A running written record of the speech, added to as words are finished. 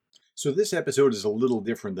So this episode is a little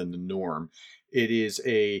different than the norm. It is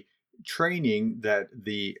a training that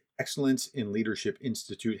the Excellence in Leadership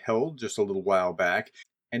Institute held just a little while back.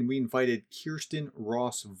 And we invited Kirsten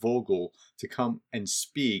Ross Vogel to come and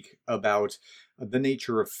speak about the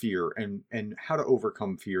nature of fear and how to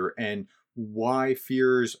overcome fear and why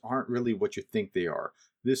fears aren't really what you think they are.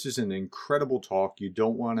 This is an incredible talk. You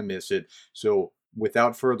don't want to miss it. So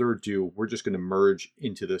without further ado, we're just going to merge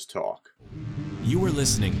into this talk. You are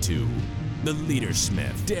listening to The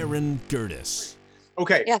Leadersmith, Darren Gertis.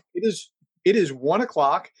 Okay, Yeah. it is 1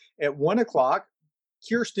 o'clock. At 1 o'clock,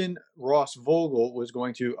 Kirsten Ross Vogel was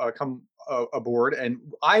going to come aboard, and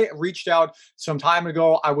I reached out some time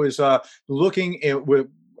ago. I was looking at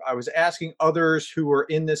I was asking others who were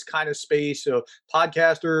in this kind of space, so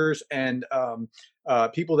podcasters and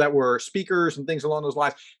people that were speakers and things along those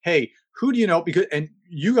lines. Hey, who do you know? Because and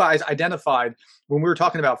you guys identified when we were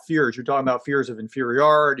talking about fears. You're talking about fears of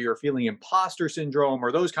inferiority or feeling imposter syndrome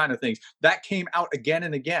or those kind of things. That came out again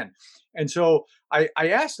and again. And so I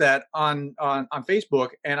asked that on Facebook,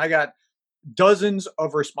 and I got dozens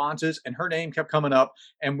of responses, and her name kept coming up.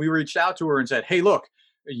 And we reached out to her and said, "Hey, look,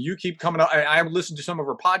 you keep coming up." I listened to some of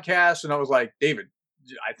her podcasts, and I was like, "David,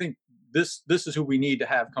 I think this is who we need to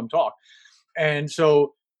have come talk." And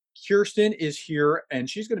so Kirsten is here, and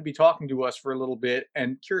she's going to be talking to us for a little bit.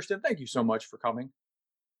 And Kirsten, thank you so much for coming.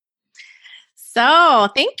 So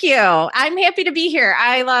thank you. I'm happy to be here.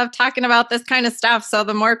 I love talking about this kind of stuff. So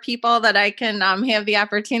the more people that I can have the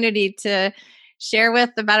opportunity to share with,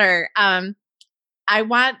 the better.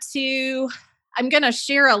 I'm going to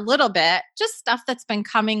share a little bit, just stuff that's been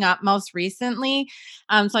coming up most recently.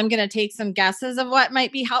 So I'm going to take some guesses of what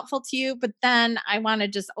might be helpful to you, but then I want to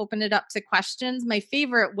just open it up to questions. My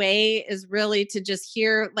favorite way is really to just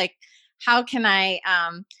hear, like, how can I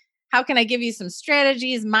give you some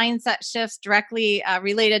strategies, mindset shifts directly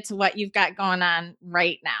related to what you've got going on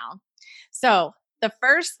right now? So the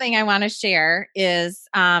first thing I want to share is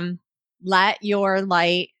let your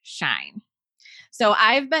light shine. So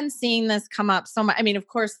I've been seeing this come up so much. I mean, of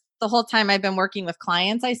course, the whole time I've been working with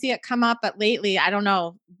clients, I see it come up, but lately, I don't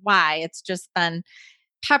know why. It's just been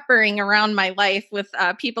peppering around my life with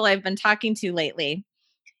people I've been talking to lately.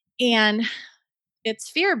 And it's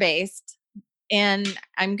fear-based. And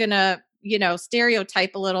I'm going to,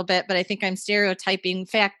 stereotype a little bit, but I think I'm stereotyping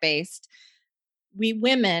fact-based. We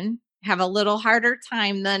women have a little harder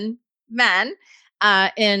time than men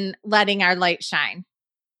in letting our light shine,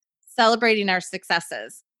 celebrating our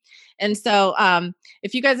successes. And so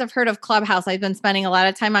if you guys have heard of Clubhouse, I've been spending a lot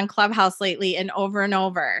of time on Clubhouse lately, and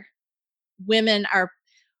over, women are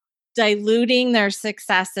diluting their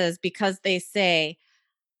successes because they say,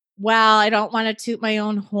 well, I don't want to toot my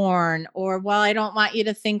own horn, or, well, I don't want you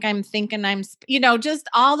to think I'm thinking I'm, just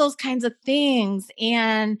all those kinds of things.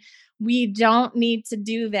 And we don't need to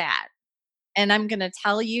do that. And I'm going to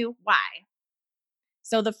tell you why.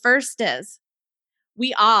 So the first is,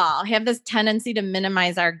 we all have this tendency to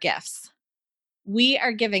minimize our gifts. We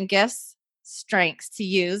are given gifts, strengths to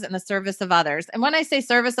use in the service of others. And when I say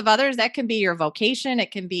service of others, that can be your vocation.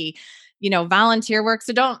 It can be, volunteer work.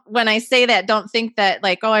 So when I say that, don't think that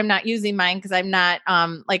like, oh, I'm not using mine because I'm not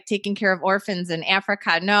like taking care of orphans in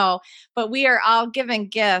Africa. No, but we are all given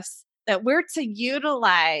gifts that we're to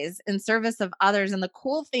utilize in service of others. And the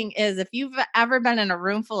cool thing is, if you've ever been in a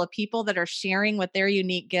room full of people that are sharing what their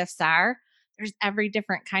unique gifts are, there's every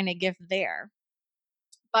different kind of gift there.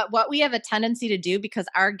 But what we have a tendency to do, because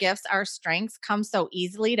our gifts, our strengths come so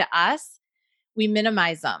easily to us, we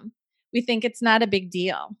minimize them. We think it's not a big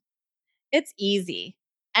deal. It's easy.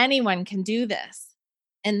 Anyone can do this.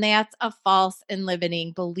 And that's a false and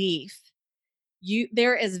limiting belief.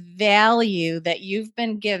 There is value that you've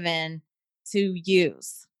been given to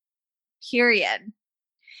use, period.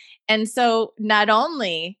 And so not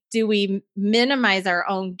only do we minimize our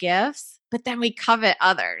own gifts, but then we covet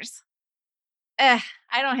others. I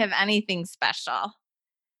don't have anything special.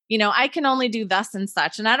 I can only do thus and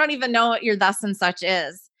such. And I don't even know what your thus and such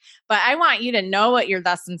is. But I want you to know what your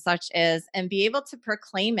thus and such is and be able to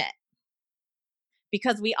proclaim it.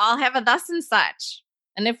 Because we all have a thus and such.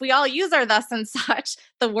 And if we all use our thus and such,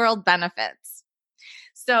 the world benefits.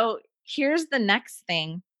 So here's the next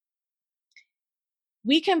thing.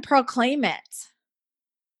 We can proclaim it.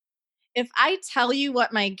 If I tell you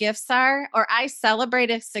what my gifts are, or I celebrate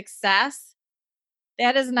a success,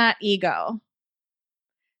 that is not ego.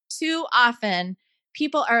 Too often,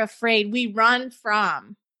 people are afraid. We run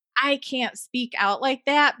from, I can't speak out like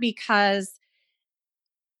that because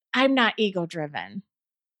I'm not ego driven.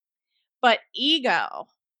 But ego,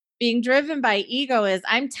 being driven by ego, is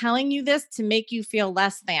I'm telling you this to make you feel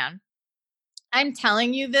less than. I'm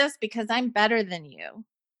telling you this because I'm better than you.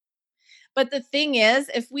 But the thing is,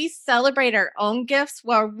 if we celebrate our own gifts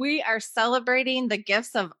while we are celebrating the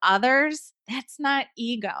gifts of others, that's not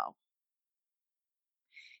ego.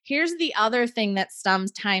 Here's the other thing that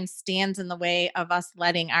sometimes stands in the way of us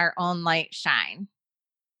letting our own light shine.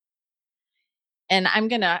 And I'm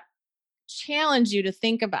going to challenge you to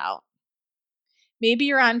think about. Maybe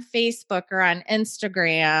you're on Facebook or on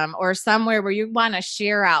Instagram or somewhere where you want to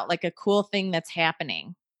share out like a cool thing that's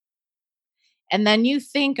happening. And then you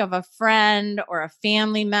think of a friend or a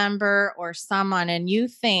family member or someone, and you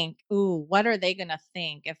think, ooh, what are they going to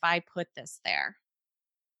think if I put this there?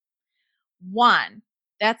 One,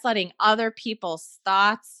 that's letting other people's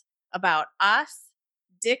thoughts about us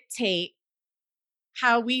dictate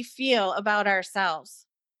how we feel about ourselves.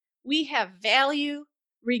 We have value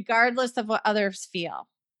regardless of what others feel.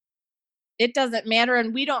 It doesn't matter,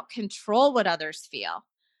 and we don't control what others feel.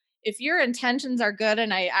 If your intentions are good,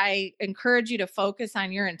 and I encourage you to focus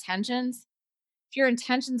on your intentions, if your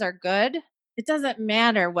intentions are good, it doesn't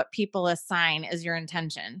matter what people assign as your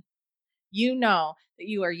intention. You know that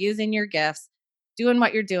you are using your gifts, doing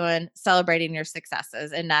what you're doing, celebrating your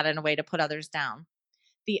successes, and not in a way to put others down.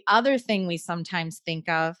 The other thing we sometimes think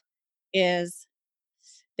of is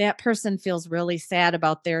that person feels really sad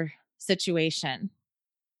about their situation.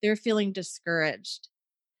 They're feeling discouraged.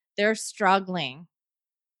 They're struggling.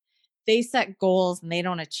 They set goals and they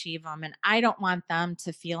don't achieve them. And I don't want them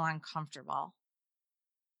to feel uncomfortable.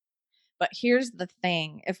 But here's the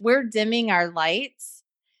thing, if we're dimming our lights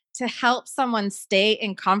to help someone stay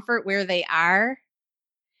in comfort where they are,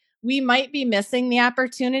 we might be missing the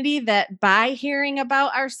opportunity that by hearing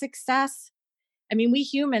about our success, I mean, we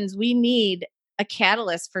humans, we need a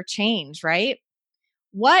catalyst for change, right?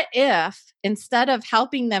 What if instead of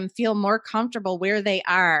helping them feel more comfortable where they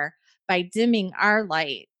are by dimming our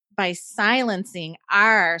light, by silencing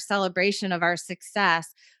our celebration of our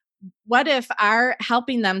success, what if our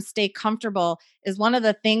helping them stay comfortable is one of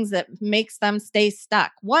the things that makes them stay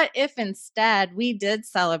stuck? What if instead we did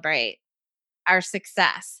celebrate our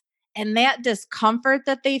success and that discomfort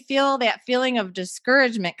that they feel, that feeling of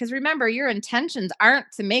discouragement? Because remember, your intentions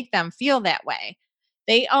aren't to make them feel that way,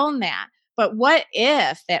 they own that. But what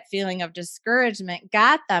if that feeling of discouragement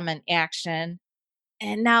got them in action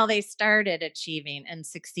and now they started achieving and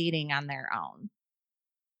succeeding on their own?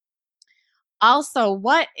 Also,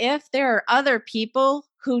 what if there are other people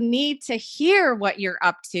who need to hear what you're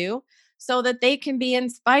up to so that they can be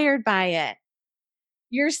inspired by it?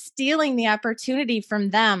 You're stealing the opportunity from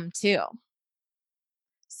them too.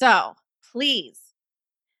 So please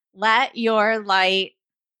let your light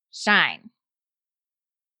shine.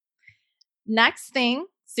 Next thing,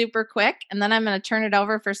 super quick, and then I'm going to turn it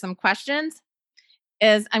over for some questions,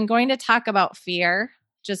 is I'm going to talk about fear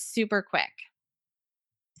just super quick.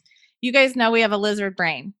 You guys know we have a lizard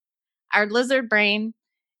brain. Our lizard brain,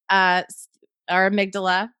 uh, our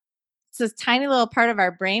amygdala, it's this tiny little part of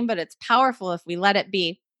our brain, but it's powerful if we let it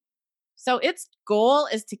be. So its goal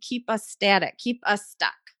is to keep us static, keep us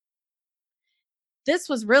stuck. This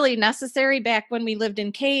was really necessary back when we lived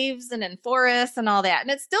in caves and in forests and all that.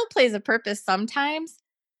 And it still plays a purpose sometimes,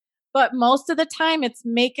 but most of the time it's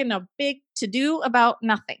making a big to do about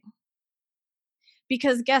nothing.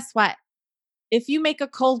 Because guess what? If you make a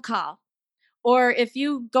cold call or if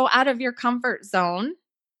you go out of your comfort zone,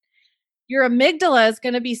 your amygdala is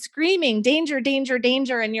going to be screaming, danger, danger,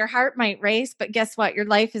 danger, and your heart might race. But guess what? Your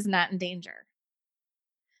life is not in danger.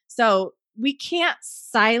 So we can't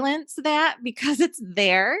silence that because it's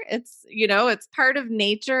there. It's part of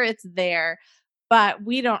nature. It's there, but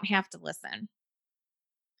we don't have to listen.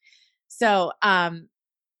 So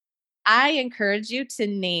I encourage you to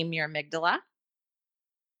name your amygdala.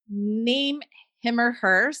 Name him or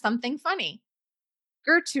her something funny.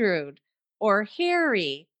 Gertrude or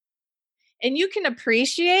Harry. And you can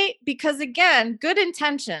appreciate because, again, good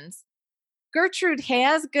intentions. Gertrude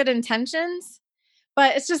has good intentions,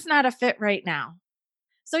 but it's just not a fit right now.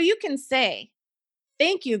 So you can say,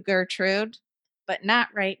 thank you, Gertrude, but not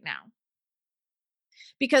right now.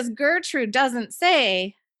 Because Gertrude doesn't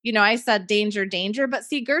say, I said danger, danger, but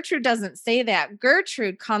see, Gertrude doesn't say that.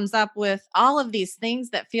 Gertrude comes up with all of these things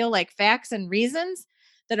that feel like facts and reasons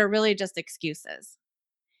that are really just excuses.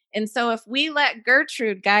 And so if we let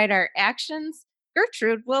Gertrude guide our actions,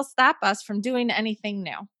 Gertrude will stop us from doing anything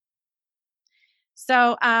new.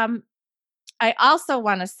 So I also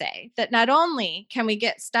want to say that not only can we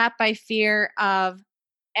get stopped by fear of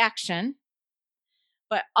action,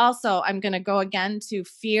 but also I'm going to go again to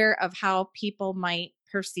fear of how people might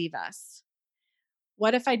perceive us.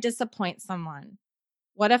 What if I disappoint someone?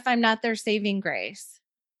 What if I'm not their saving grace?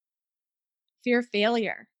 fear of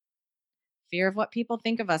failure, fear of what people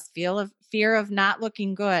think of us, fear of not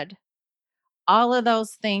looking good. All of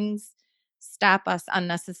those things stop us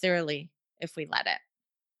unnecessarily if we let it.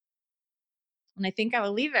 And I think I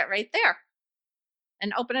will leave it right there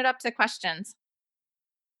and open it up to questions.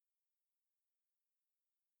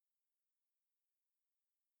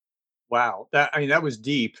 Wow, that I mean, that was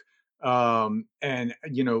deep. And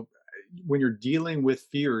when you're dealing with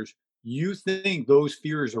fears, you think those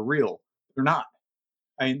fears are real. They're not.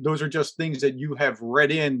 I mean, those are just things that you have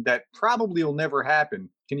read in that probably will never happen.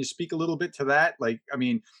 Can you speak a little bit to that? Like, I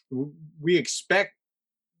mean, we expect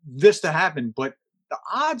this to happen, but the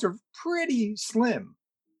odds are pretty slim.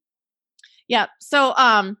 Yeah. So,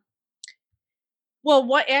 well,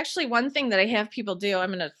 what actually one thing that I have people do, I'm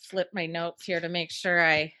going to flip my notes here to make sure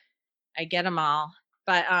I get them all.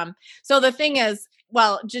 But so the thing is,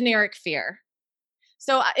 well, generic fear.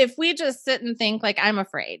 So if we just sit and think like I'm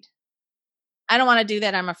afraid, I don't want to do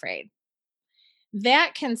that, I'm afraid.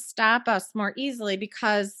 That can stop us more easily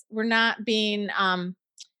because we're not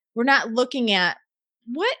looking at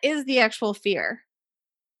what is the actual fear.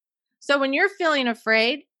 So when you're feeling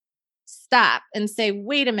afraid, stop and say,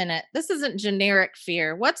 wait a minute, this isn't generic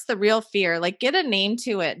fear. What's the real fear? Like, get a name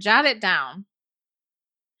to it, jot it down.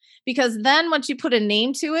 Because then once you put a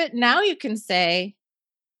name to it, now you can say,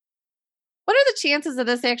 what are the chances of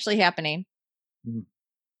this actually happening? Mhm.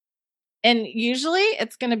 And usually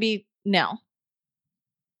it's going to be no.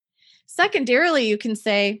 Secondarily, you can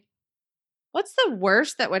say, what's the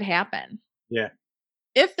worst that would happen Yeah.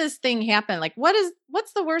 if this thing happened? Like,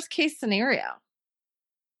 what's the worst case scenario?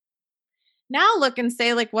 Now look and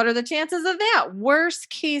say, like, what are the chances of that worst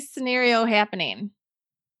case scenario happening?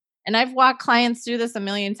 And I've walked clients through this a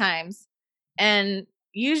million times. And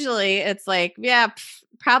usually it's like, yeah,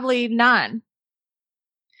 probably none.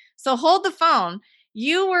 So hold the phone.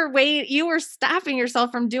 You were stopping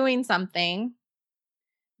yourself from doing something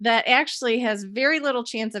that actually has very little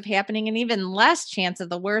chance of happening and even less chance of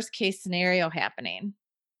the worst case scenario happening.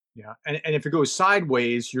 Yeah, and if it goes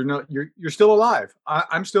sideways, you're still alive.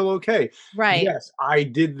 I'm still okay. Right. Yes, I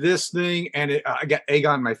did this thing and I got egg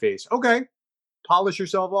on my face. Okay, polish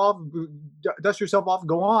yourself off, dust yourself off,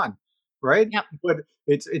 go on, right? Yep. But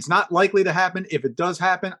it's not likely to happen. If it does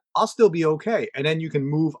happen, I'll still be okay, and then you can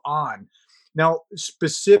move on. Now,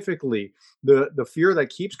 specifically, the fear that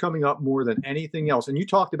keeps coming up more than anything else, and you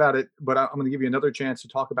talked about it, but I'm going to give you another chance to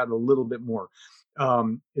talk about it a little bit more.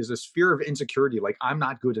 Is this fear of insecurity, like I'm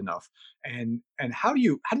not good enough, and how do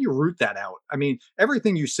you root that out? I mean,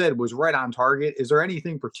 everything you said was right on target. Is there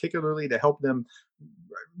anything particularly to help them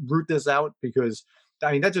root this out? Because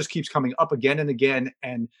I mean, that just keeps coming up again and again.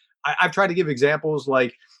 And I've tried to give examples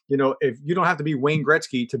like, if you don't have to be Wayne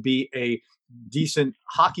Gretzky to be a decent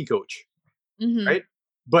hockey coach, Hmm. right?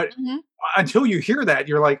 But Hmm. until you hear that,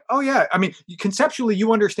 you're like, oh yeah. I mean, conceptually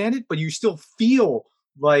you understand it, but you still feel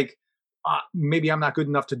like maybe I'm not good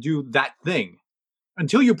enough to do that thing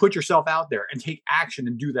until you put yourself out there and take action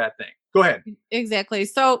and do that thing. Go ahead. Exactly.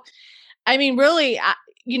 So, I mean, really,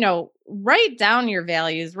 write down your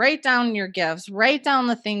values, write down your gifts, write down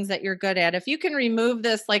the things that you're good at. If you can remove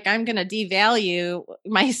this, like I'm going to devalue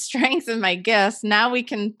my strengths and my gifts, now we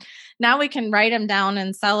can write them down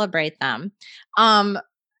and celebrate them. Um,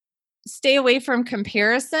 Stay away from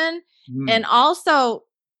comparison, Mm, and also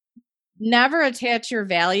never attach your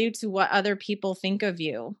value to what other people think of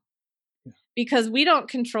you because we don't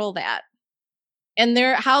control that. And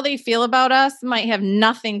how they feel about us might have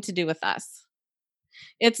nothing to do with us.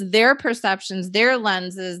 It's their perceptions, their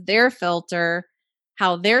lenses, their filter,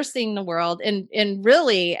 how they're seeing the world. And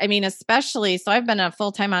really, I mean, especially so I've been a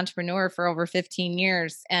full-time entrepreneur for over 15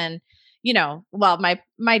 years. And, well,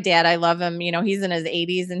 my dad, I love him, he's in his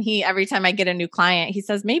 80s, and he every time I get a new client, he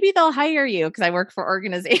says, maybe they'll hire you because I work for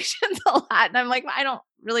organizations a lot. And I'm like, I don't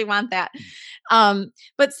really want that.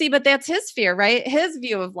 But that's his fear, right? His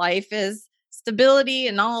view of life is stability,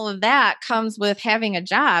 and all of that comes with having a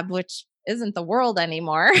job, which isn't the world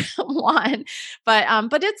anymore. One, but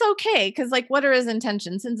it's okay because, like, what are his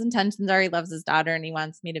intentions? His intentions are he loves his daughter and he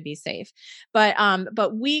wants me to be safe. But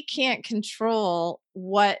we can't control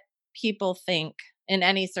what people think in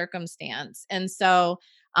any circumstance, and so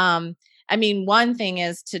I mean, one thing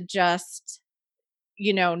is to just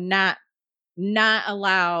not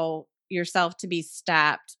allow yourself to be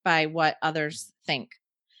stopped by what others think.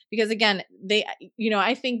 Because again,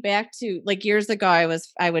 I think back to like years ago,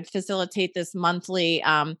 I would facilitate this monthly,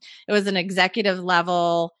 it was an executive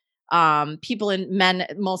level, people in men,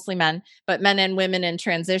 mostly men, but men and women in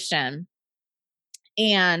transition.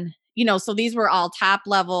 And so these were all top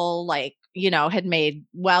level, like had made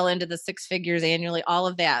well into the six figures annually, all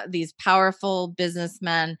of that, these powerful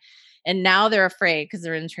businessmen. And now they're afraid because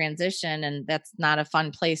they're in transition, and that's not a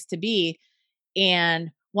fun place to be. And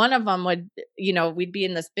one of them would, we'd be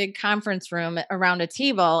in this big conference room around a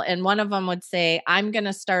table, and one of them would say, I'm going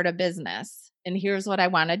to start a business, and here's what I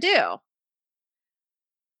want to do.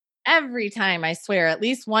 Every time, I swear, at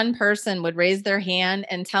least one person would raise their hand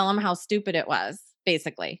and tell them how stupid it was,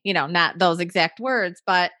 basically, not those exact words,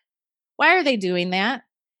 but why are they doing that?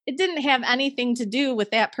 It didn't have anything to do with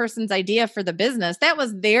that person's idea for the business. That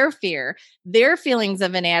was their fear, their feelings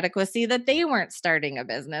of inadequacy, that they weren't starting a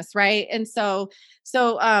business, right? And so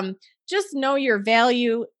just know your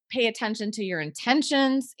value, pay attention to your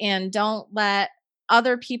intentions, and don't let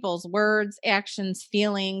other people's words, actions,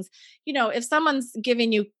 feelings, if someone's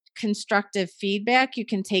giving you constructive feedback, you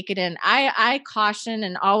can take it in. I caution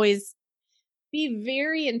and always be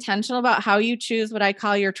very intentional about how you choose what I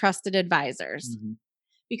call your trusted advisors. Mhm.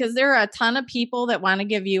 Because there are a ton of people that want to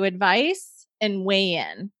give you advice and weigh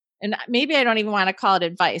in. And maybe I don't even want to call it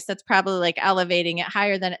advice. That's probably like elevating it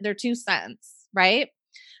higher than their 2 cents, right?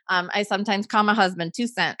 I sometimes call my husband 2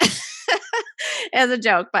 cent as a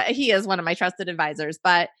joke, but he is one of my trusted advisors.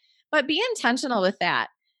 But be intentional with that.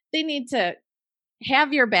 They need to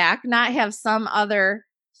have your back, not have some other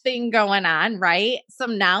thing going on, right?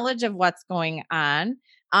 Some knowledge of what's going on.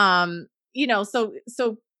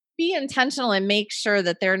 So be intentional and make sure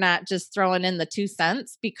that they're not just throwing in the 2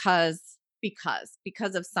 cents because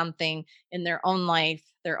of something in their own life,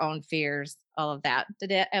 their own fears, all of that.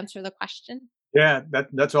 Did it answer the question? Yeah,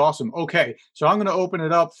 that's awesome. Okay, so I'm going to open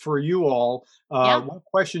it up for you all. Yeah, What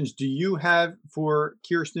questions do you have for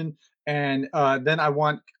Kirsten? And then I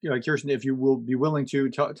want Kirsten, if you will be willing to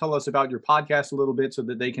tell us about your podcast a little bit, so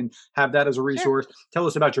that they can have that as a sure, resource. Tell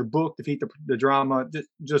us about your book, Defeat the Drama.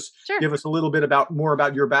 Just sure. give us a little bit more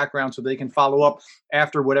about your background, so they can follow up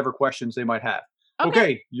after whatever questions they might have. Okay,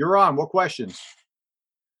 Okay, you're on. What questions?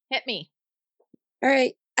 hit me. All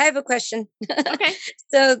right, I have a question. Okay.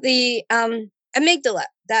 So the amygdala,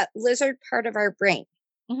 that lizard part of our brain,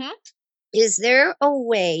 Hmm. is there a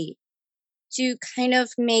way to kind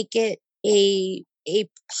of make it a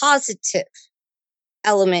positive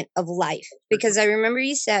element of life? Because I remember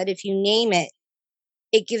you said if you name it,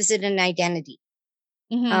 it gives it an identity.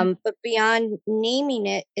 Hmm. But beyond naming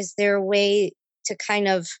it, is there a way to kind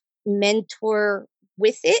of mentor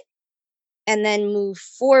with it and then move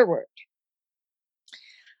forward?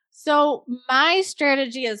 So my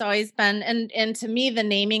strategy has always been, and to me, the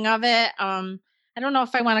naming of it, I don't know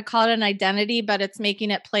if I want to call it an identity, but it's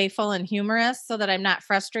making it playful and humorous so that I'm not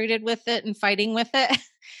frustrated with it and fighting with it.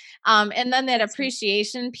 And then that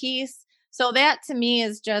appreciation piece. So that to me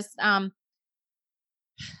is just,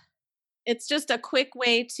 it's just a quick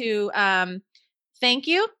way to thank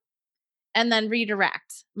you and then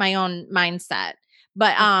redirect my own mindset.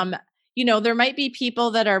 But there might be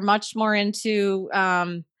people that are much more into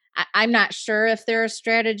I'm not sure if there are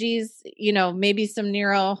strategies, maybe some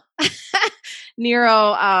neuro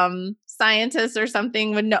scientists or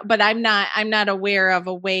something would know, but I'm not aware of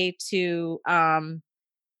a way to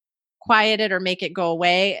quiet it or make it go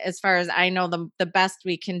away. As far as I know, the best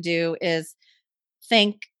we can do is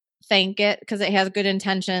thank thank it because it has good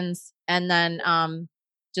intentions, and then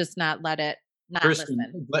just not listen.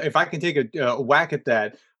 Kristen, if I can take a whack at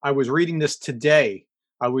that, I was reading this today.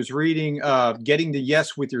 I was reading "Getting the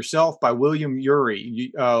Yes with Yourself" by William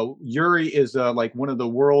Ury. Ury is like one of the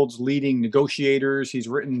world's leading negotiators. He's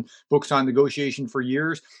written books on negotiation for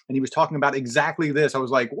years, and he was talking about exactly this. I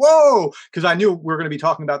was like, "Whoa!" Because I knew we were going to be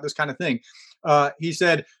talking about this kind of thing. He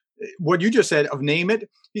said, "What you just said of name it."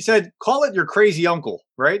 He said, "Call it your crazy uncle,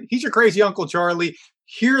 right? He's your crazy Uncle Charlie.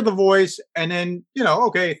 Hear the voice, and then,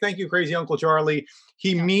 okay, thank you, crazy Uncle Charlie.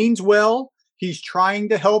 He Yeah. means well. He's trying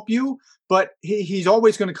to help you, but he's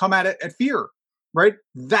always going to come at it at fear, right?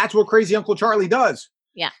 That's what crazy Uncle Charlie does.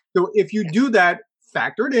 Yeah. So if you do that,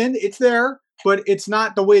 factor it in, it's there, but it's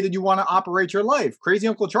not the way that you want to operate your life. Crazy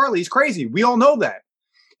Uncle Charlie is crazy. We all know that.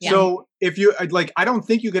 Yeah. So if you I don't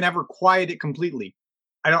think you can ever quiet it completely.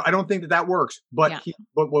 I don't think that works. But Yeah.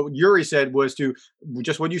 but what Yuri said was to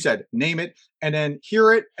just what you said, name it and then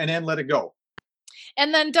hear it and then let it go.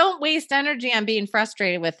 And then don't waste energy on being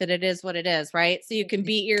frustrated with it. It is what it is, right? So you can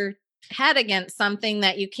beat your head against something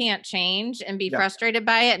that you can't change and be Yeah. frustrated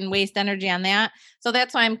by it and waste energy on that. So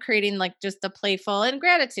that's why I'm creating like just a playful and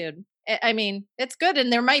gratitude. I mean, it's good.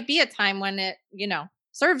 And there might be a time when it,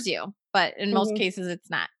 serves you, but in most Mhm. cases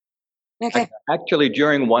it's not. Okay. Actually,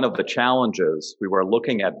 during one of the challenges, we were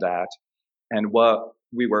looking at that, and what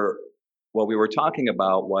we were talking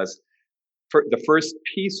about was the first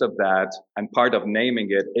piece of that and part of naming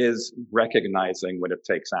it is recognizing when it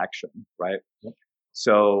takes action, right? Yep.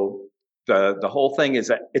 So the whole thing is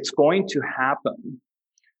that it's going to happen.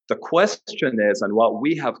 The question is, and what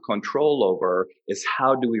we have control over is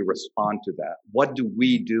how do we respond to that? What do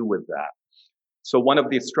we do with that? So one of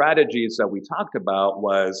the strategies that we talked about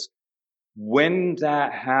was when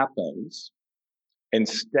that happens,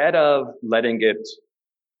 instead of letting it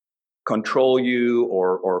control you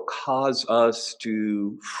or cause us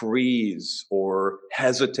to freeze or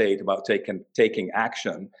hesitate about taking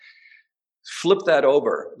action, flip that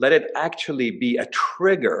over. Let it actually be a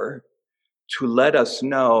trigger to let us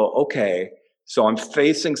know, okay, so I'm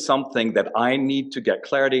facing something that I need to get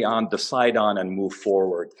clarity on, decide on, and move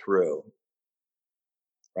forward through.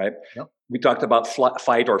 Right? Yep. We talked about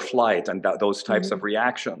fight or flight and those types of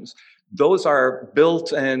reactions. Those are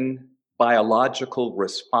built-in biological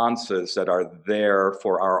responses that are there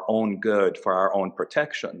for our own good, for our own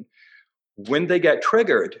protection. When they get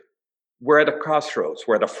triggered, we're at a crossroads,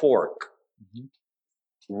 we're at a fork.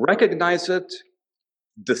 Recognize it,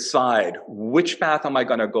 decide which path am I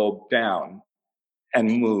going to go down,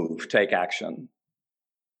 and move, take action.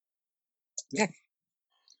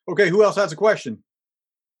 Okay, who else has a question?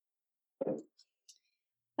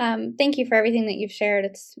 Thank you for everything that you've shared.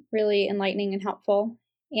 It's really enlightening and helpful.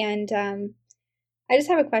 And I just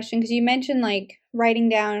have a question because you mentioned like writing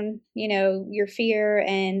down, your fear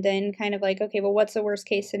and then kind of like, okay, well, what's the worst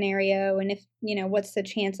case scenario? And if, what's the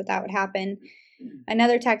chance that that would happen?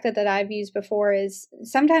 Another tactic that I've used before is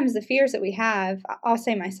sometimes the fears that we have, I'll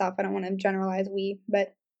say myself, I don't want to generalize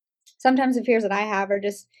but sometimes the fears that I have are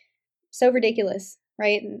just so ridiculous,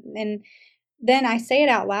 right? And then I say it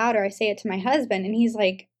out loud or I say it to my husband and he's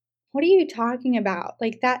like, what are you talking about?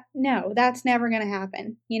 Like that, no, that's never going to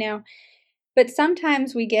happen, But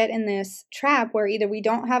sometimes we get in this trap where either we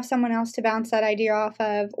don't have someone else to bounce that idea off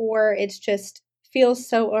of, or it's just feels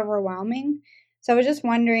so overwhelming. So I was just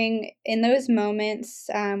wondering, in those moments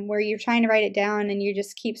where you're trying to write it down and you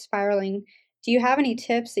just keep spiraling, do you have any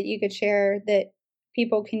tips that you could share that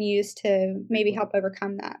people can use to maybe help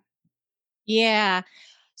overcome that? Yeah.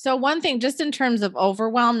 So one thing, just in terms of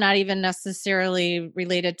overwhelm, not even necessarily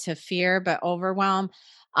related to fear, but overwhelm.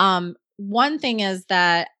 One thing is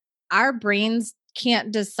that our brains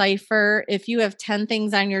can't decipher if you have 10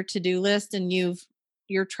 things on your to-do list and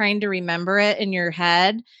you're trying to remember it in your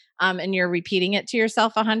head, and you're repeating it to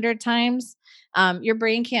yourself 100 times. Your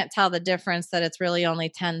brain can't tell the difference that it's really only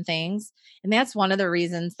 10 things. And that's one of the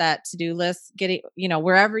reasons that to-do lists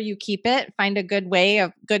wherever you keep it, find a good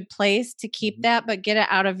place to keep that, but get it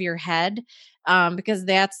out of your head. Because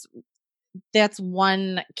that's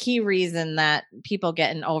one key reason that people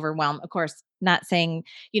get in overwhelm. Of course, not saying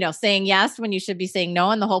yes when you should be saying no.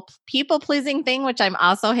 And the whole people pleasing thing, which I'm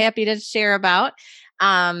also happy to share about,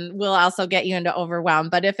 will also get you into overwhelm.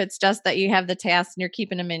 But if it's just that you have the tasks and you're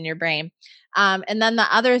keeping them in your brain. And then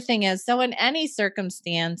the other thing is, so in any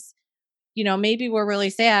circumstance, maybe we're really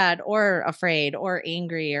sad or afraid or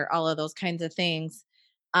angry or all of those kinds of things.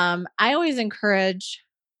 I always encourage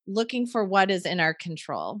looking for what is in our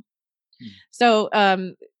control. So,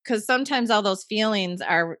 because sometimes all those feelings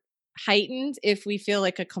are heightened if we feel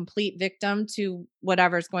like a complete victim to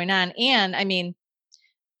whatever's going on. And I mean,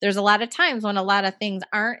 there's a lot of times when a lot of things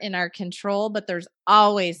aren't in our control, but there's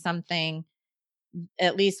always something,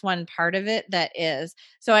 at least one part of it that is.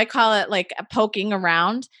 So I call it like a poking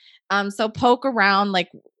around. So poke around, like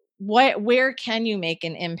where can you make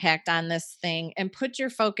an impact on this thing and put your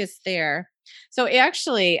focus there. So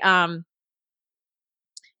actually,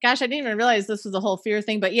 gosh, I didn't even realize this was a whole fear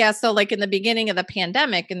thing, but yeah. So like in the beginning of the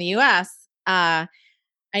pandemic in the US, I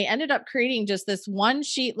ended up creating just this one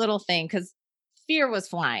sheet little thing because fear was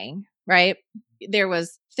flying, right? There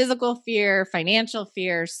was physical fear, financial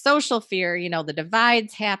fear, social fear, the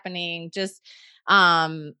divides happening, just,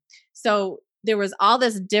 so there was all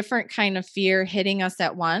this different kind of fear hitting us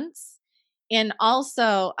at once. And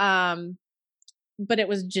also, but it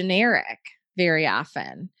was generic very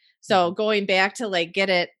often. So going back to like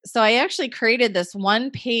get it. So I actually created this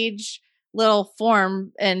 1-page little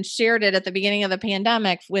form and shared it at the beginning of the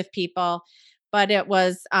pandemic with people. But it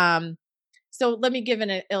was, so let me give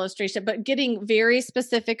an illustration, but getting very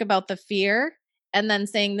specific about the fear and then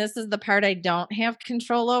saying, this is the part I don't have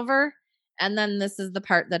control over. And then this is the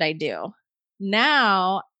part that I do.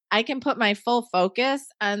 Now I can put my full focus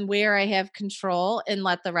on where I have control and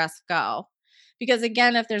let the rest go. Because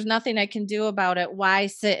again, if there's nothing I can do about it, why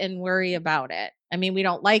sit and worry about it? I mean, we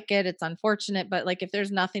don't like it. It's unfortunate, but like if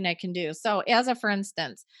there's nothing I can do. So for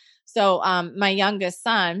instance, my youngest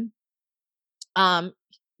son,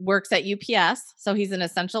 works at UPS. So he's an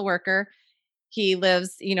essential worker. He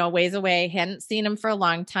lives, ways away. Hadn't seen him for a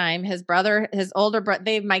long time. His brother, his older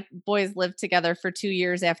brother, my boys lived together for 2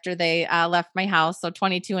 years after they left my house. So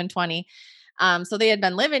 22 and 20. So they had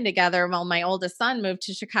been living together while my oldest son moved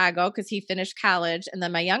to Chicago because he finished college. And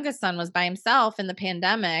then my youngest son was by himself in the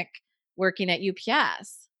pandemic working at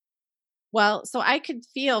UPS. Well, so I could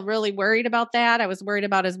feel really worried about that. I was worried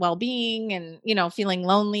about his well-being and, feeling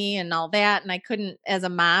lonely and all that. And I couldn't, as a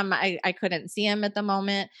mom, I couldn't see him at the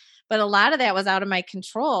moment. But a lot of that was out of my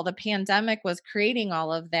control. The pandemic was creating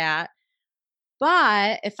all of that.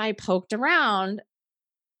 But if I poked around,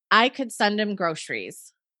 I could send him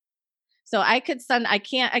groceries. So I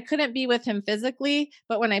couldn't be with him physically,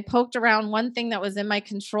 but when I poked around, one thing that was in my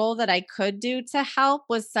control that I could do to help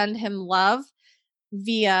was send him love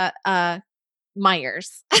via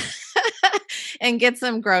Myers and get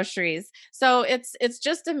some groceries. So it's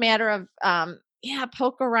just a matter of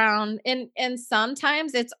poke around, and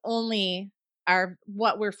sometimes it's only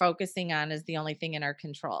what we're focusing on is the only thing in our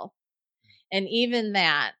control. And even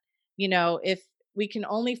that, if we can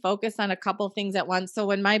only focus on a couple things at once. So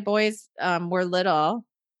when my boys were little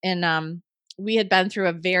and we had been through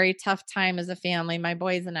a very tough time as a family, my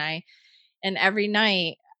boys and I, and every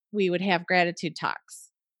night we would have gratitude talks.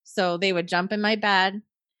 So they would jump in my bed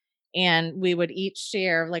and we would each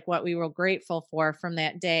share like what we were grateful for from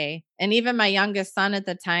that day. And even my youngest son at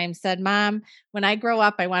the time said, Mom, when I grow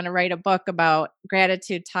up, I want to write a book about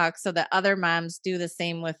gratitude talks so that other moms do the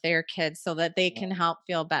same with their kids so that they can help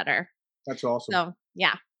feel better. That's awesome. So,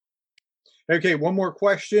 yeah. Okay, one more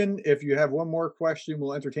question. If you have one more question,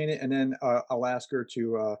 we'll entertain it, and then I'll ask her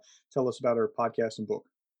to tell us about her podcast and book.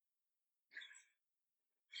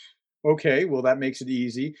 Okay, well that makes it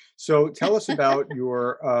easy. So tell us about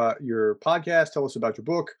your podcast. Tell us about your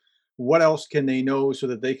book. What else can they know so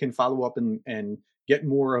that they can follow up and get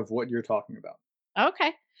more of what you're talking about?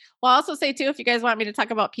 Okay. Well, I'll also say too, if you guys want me to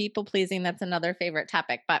talk about people pleasing, that's another favorite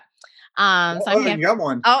topic. But so I'm you got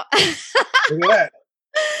one. Oh, Look at that.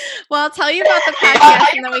 Well, I'll tell you about the podcast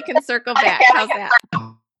and then we can circle back. How's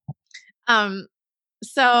that?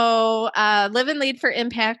 So Live and Lead for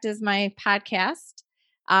Impact is my podcast.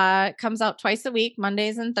 It comes out twice a week,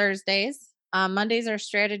 Mondays and Thursdays. Mondays are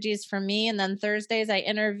strategies from me. And then Thursdays, I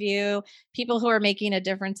interview people who are making a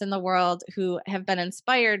difference in the world who have been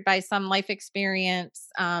inspired by some life experience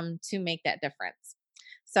to make that difference.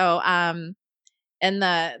 So, and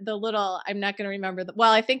the little, I'm not going to remember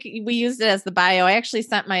I think we used it as the bio. I actually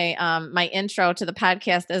sent my my intro to the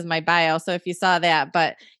podcast as my bio. So if you saw that,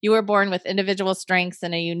 but you were born with individual strengths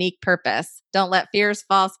and a unique purpose. Don't let fears,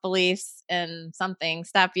 false beliefs, and something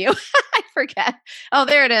stop you. I forget. Oh,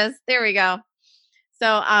 there it is. There we go.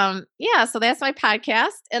 So, so that's my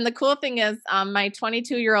podcast. And the cool thing is my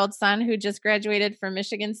 22-year-old son who just graduated from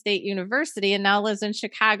Michigan State University and now lives in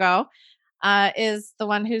Chicago, is the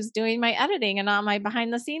one who's doing my editing and all my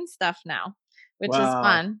behind the scenes stuff now, which is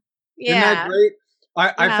fun. Isn't that great?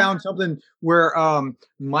 I Yeah. found something where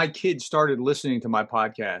my kids started listening to my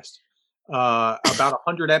podcast about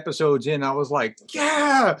 100 episodes in. I was like,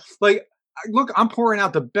 yeah, like, look, I'm pouring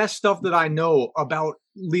out the best stuff that I know about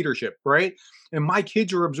leadership, right? And my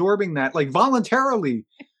kids are absorbing that like voluntarily.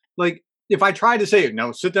 Like if I tried to say,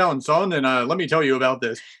 no, sit down, son, and let me tell you about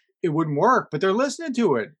this, it wouldn't work, but they're listening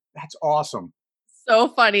to it. That's awesome. So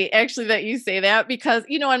funny actually that you say that because,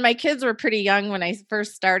 and my kids were pretty young when I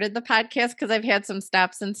first started the podcast because I've had some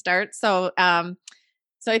stops and starts. So,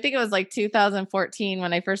 so I think it was like 2014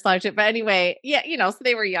 when I first launched it. But anyway, yeah, so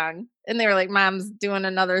they were young and they were like, Mom's doing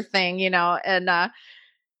another thing, and I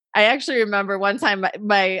actually remember one time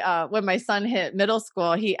my when my son hit middle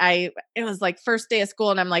school, it was like first day of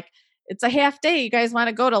school and I'm like, it's a half day. You guys want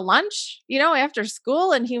to go to lunch, after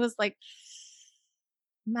school? And he was like,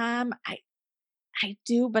 Mom, I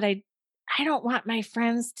do, but I don't want my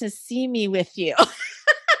friends to see me with you.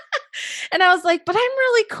 And I was like, but I'm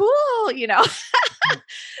really cool,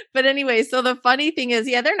 But anyway, so the funny thing is,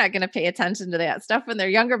 they're not going to pay attention to that stuff when they're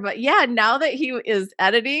younger. But now that he is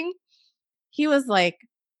editing, he was like,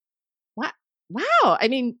 what? Wow. I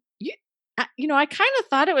mean, I kind of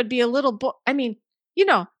thought it would be a little, like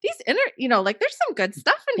there's some good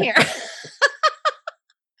stuff in here.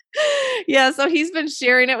 Yeah, so he's been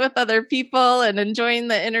sharing it with other people and enjoying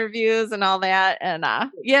the interviews and all that. And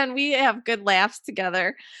and we have good laughs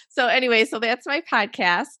together. So anyway, so that's my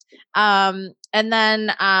podcast. And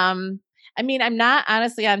then I'm not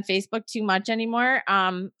honestly on Facebook too much anymore.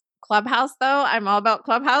 Clubhouse though, I'm all about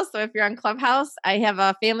Clubhouse. So if you're on Clubhouse, I have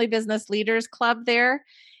a family business leaders club there.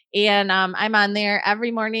 And I'm on there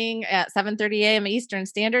every morning at 7:30 a.m. Eastern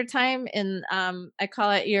Standard Time. And I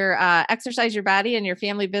call it your exercise your body and your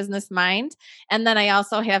family business mind. And then I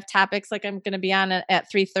also have topics like I'm going to be on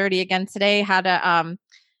at 3:30 again today, how to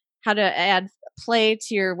add play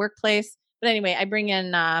to your workplace. But anyway, I bring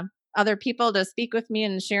in other people to speak with me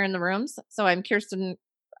and share in the rooms. So I'm Kirsten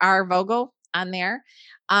R. Vogel on there.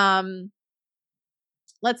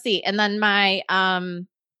 Let's see. And then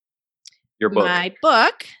Your book. my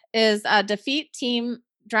book is Defeat Team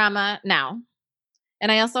Drama Now.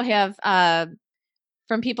 And I also have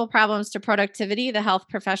From People Problems to Productivity, The Health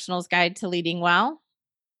Professional's Guide to Leading Well.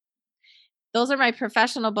 Those are my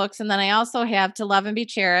professional books. And then I also have To Love and Be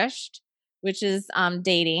Cherished, which is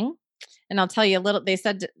dating. And I'll tell you a little, they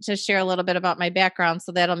said to share a little bit about my background.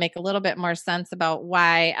 So that'll make a little bit more sense about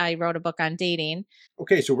why I wrote a book on dating.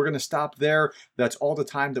 Okay, so we're going to stop there. That's all the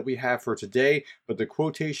time that we have for today. But the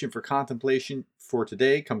quotation for contemplation for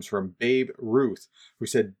today comes from Babe Ruth, who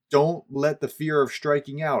said, "Don't let the fear of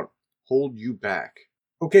striking out hold you back."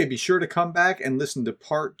 Okay, be sure to come back and listen to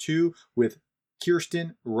part 2 with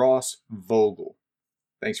Kirsten Ross Vogel.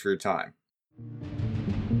 Thanks for your time.